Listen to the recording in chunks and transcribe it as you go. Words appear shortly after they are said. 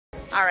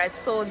All right,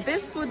 so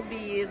this would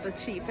be the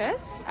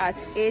cheapest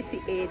at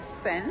 88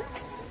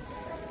 cents.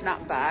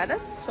 Not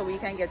bad. So we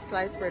can get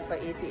sliced bread for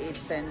 88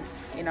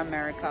 cents in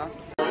America.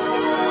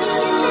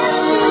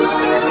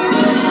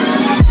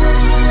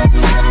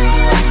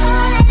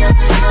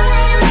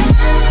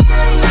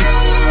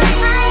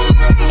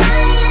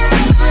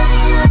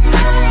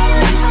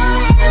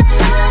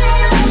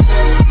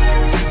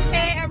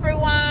 Hey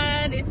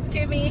everyone, it's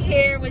Kimmy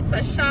here with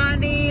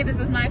Sashani. This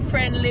is my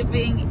friend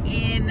living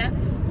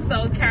in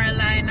South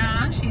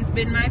Carolina. She's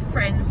been my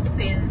friend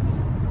since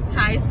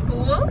high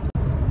school.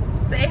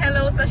 Say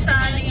hello,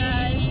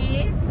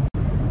 Sashani.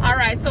 All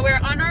right, so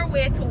we're on our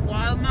way to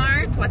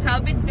Walmart. What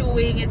I'll be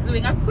doing is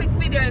doing a quick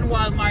video in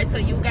Walmart so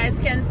you guys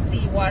can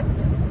see what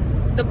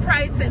the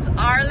prices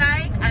are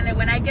like, and then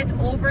when I get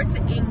over to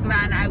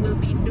England I will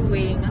be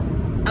doing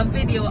a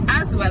video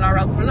as well, or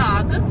a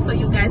vlog, so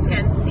you guys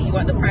can see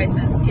what the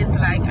prices is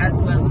like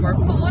as well for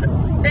food.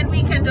 Then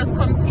we can just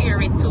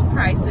compare it to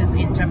prices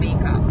in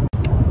Jamaica.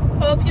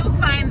 Hope you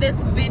find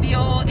this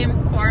video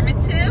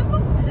informative.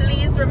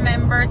 Please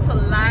remember to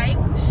like,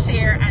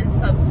 share, and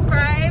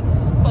subscribe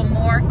for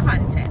more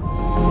content.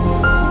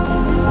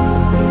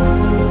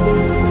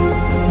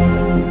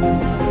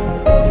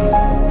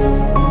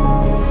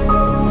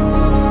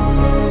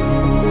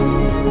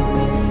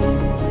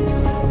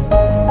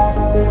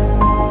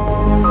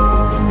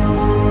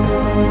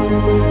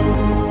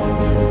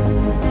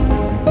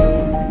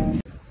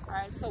 All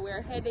right, so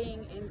we're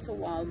heading into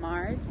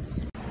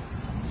Walmart.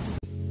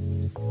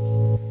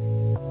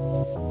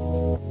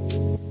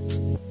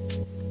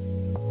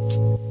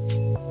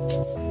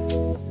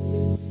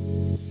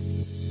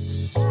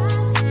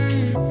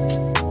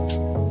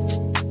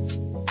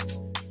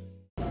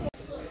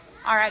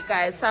 All right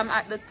guys, so I'm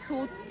at the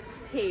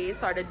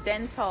toothpaste or the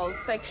dental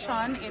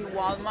section in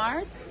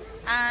Walmart,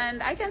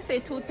 and I can say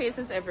toothpaste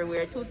is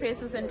everywhere.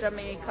 Toothpaste is in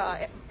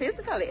Jamaica,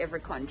 basically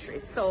every country.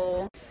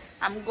 So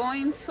I'm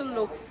going to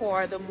look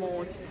for the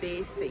most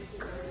basic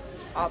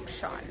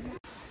option.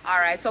 All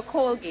right, so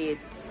Colgate,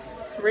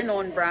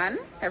 renowned brand,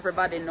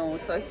 everybody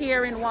knows. So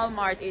here in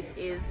Walmart it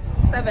is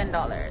 $7.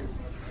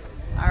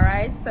 All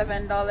right,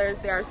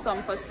 $7. There are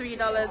some for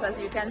 $3, as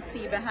you can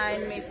see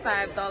behind me,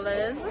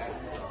 $5.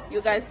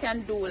 You guys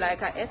can do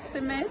like an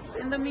estimate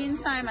in the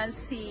meantime and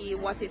see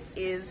what it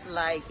is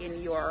like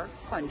in your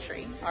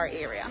country or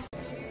area.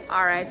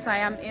 All right, so I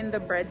am in the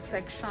bread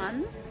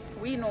section.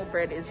 We know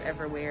bread is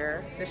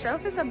everywhere. The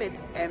shelf is a bit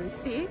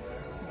empty,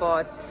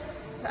 but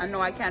I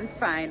know I can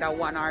find a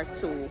one or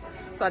two.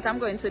 So what I'm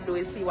going to do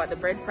is see what the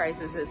bread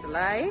prices is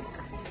like.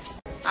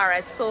 All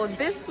right, so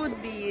this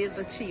would be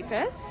the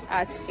cheapest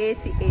at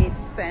 88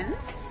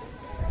 cents.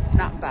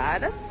 Not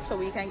bad. So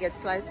we can get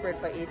sliced bread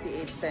for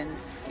 88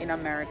 cents in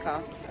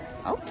America.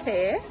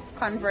 Okay,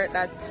 convert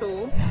that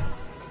to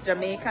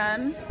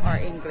Jamaican or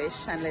English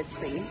and let's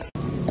see.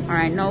 All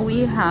right, now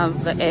we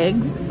have the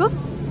eggs.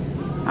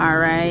 All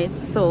right,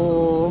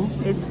 so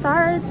it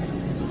starts,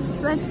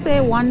 let's say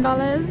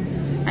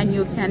 $1, and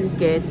you can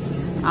get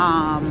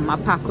a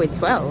pack with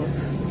 12.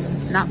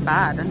 Not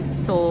bad.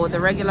 So the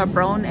regular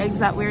brown eggs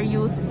that we're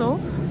used to,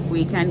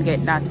 we can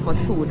get that for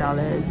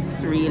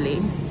 $2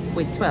 really,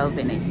 with 12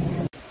 in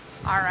it.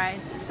 All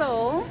right,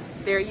 so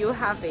there you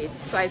have it.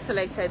 So I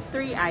selected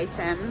 3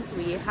 items.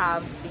 We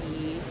have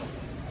the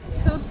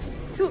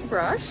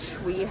toothbrush,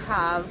 we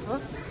have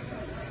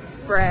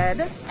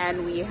bread,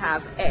 and we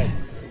have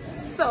eggs.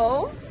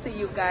 So see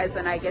you guys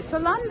when I get to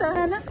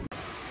London.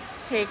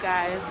 Hey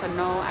guys, so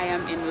now I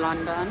am in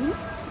London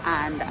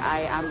and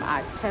I am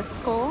at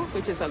Tesco,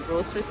 which is a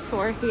grocery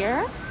store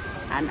here,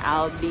 and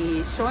I'll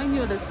be showing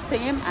you the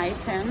same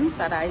items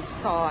that I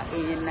saw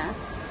in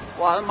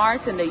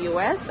Walmart in the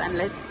US, and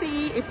let's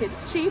see if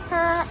it's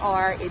cheaper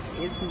or it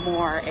is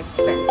more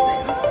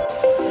expensive.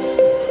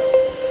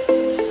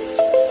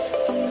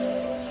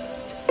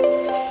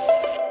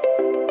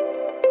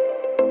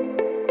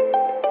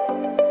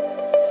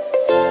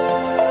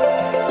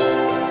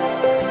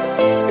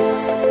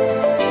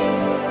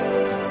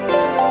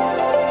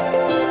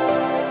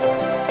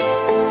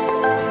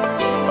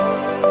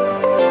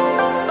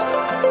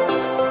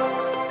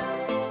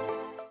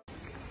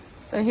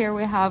 So here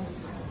we have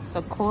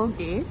the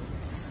Colgate.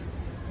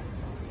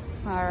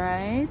 All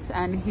right,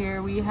 and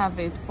here we have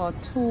it for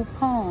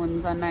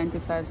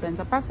 £2.95,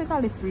 so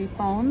practically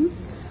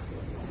 £3.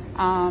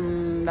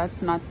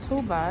 That's not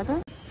too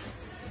bad.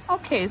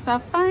 Okay,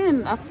 so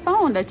I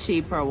found a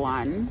cheaper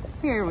one.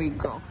 Here we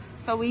go.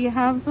 So we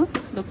have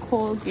the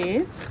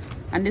Colgate,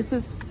 and this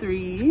is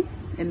 3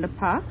 in the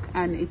pack,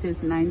 and it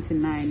is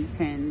 99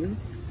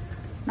 pence.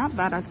 Not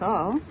bad at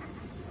all.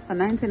 So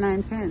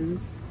 99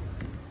 pence.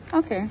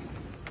 Okay.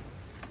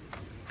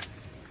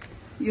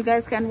 You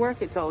guys can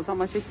work it out how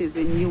much it is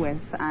in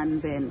US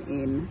and then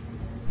in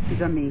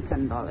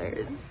Jamaican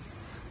dollars.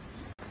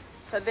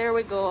 So there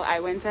we go. I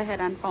went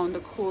ahead and found the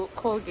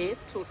Colgate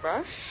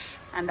toothbrush,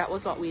 and that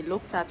was what we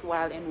looked at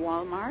while in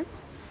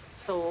Walmart.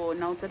 So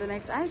now to the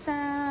next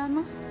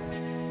item.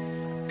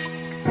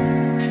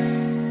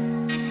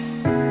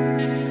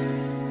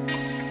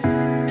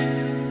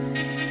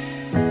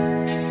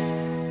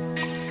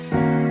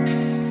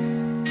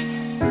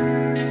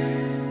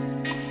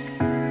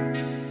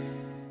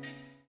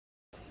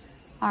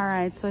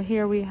 right, so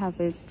here we have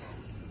it,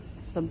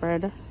 the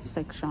bread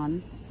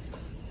section.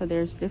 So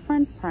there's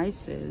different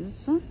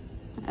prices,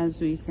 as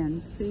we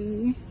can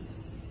see.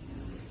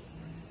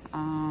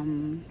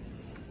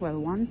 Well,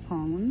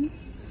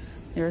 £1.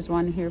 There's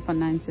one here for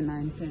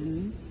 99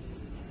 pence.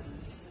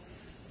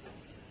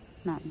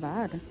 Not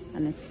bad,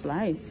 and it's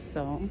sliced,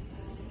 so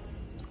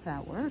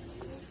that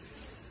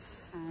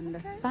works.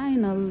 And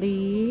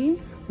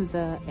finally,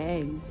 the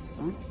eggs.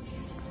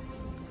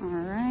 All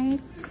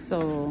right,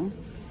 so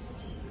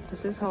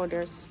this is how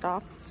they're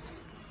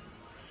stocked.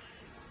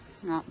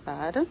 Not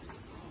bad.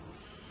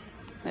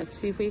 Let's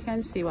see if we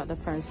can see what the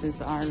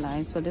prices are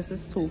like. So this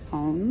is £2,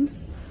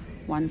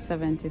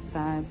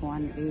 175,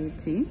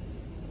 180.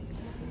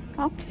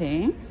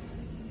 Okay,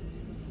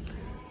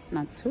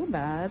 not too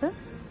bad.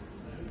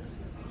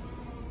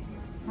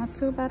 Not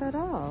too bad at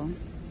all.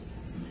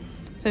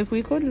 So if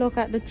we could look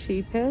at the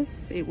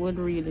cheapest, it would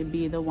really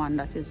be the one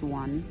that is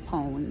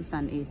 £1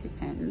 and 80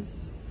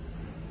 pence.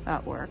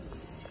 That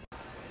works.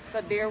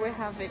 So there we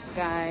have it,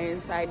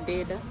 guys. I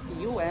did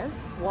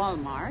US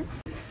Walmart,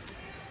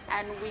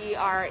 and we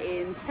are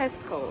in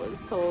Tesco's.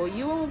 So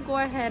you will go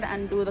ahead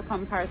and do the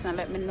comparison.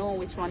 Let me know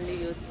which one do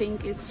you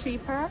think is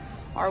cheaper,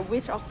 or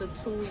which of the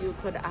two you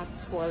could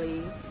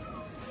actually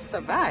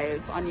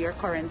survive on your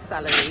current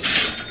salary.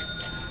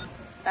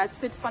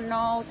 That's it for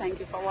now. Thank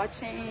you for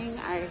watching.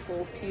 I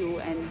hope you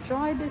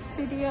enjoyed this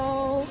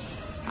video.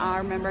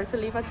 Remember to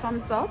leave a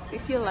thumbs up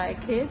if you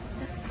like it,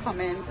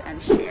 comment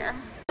and share.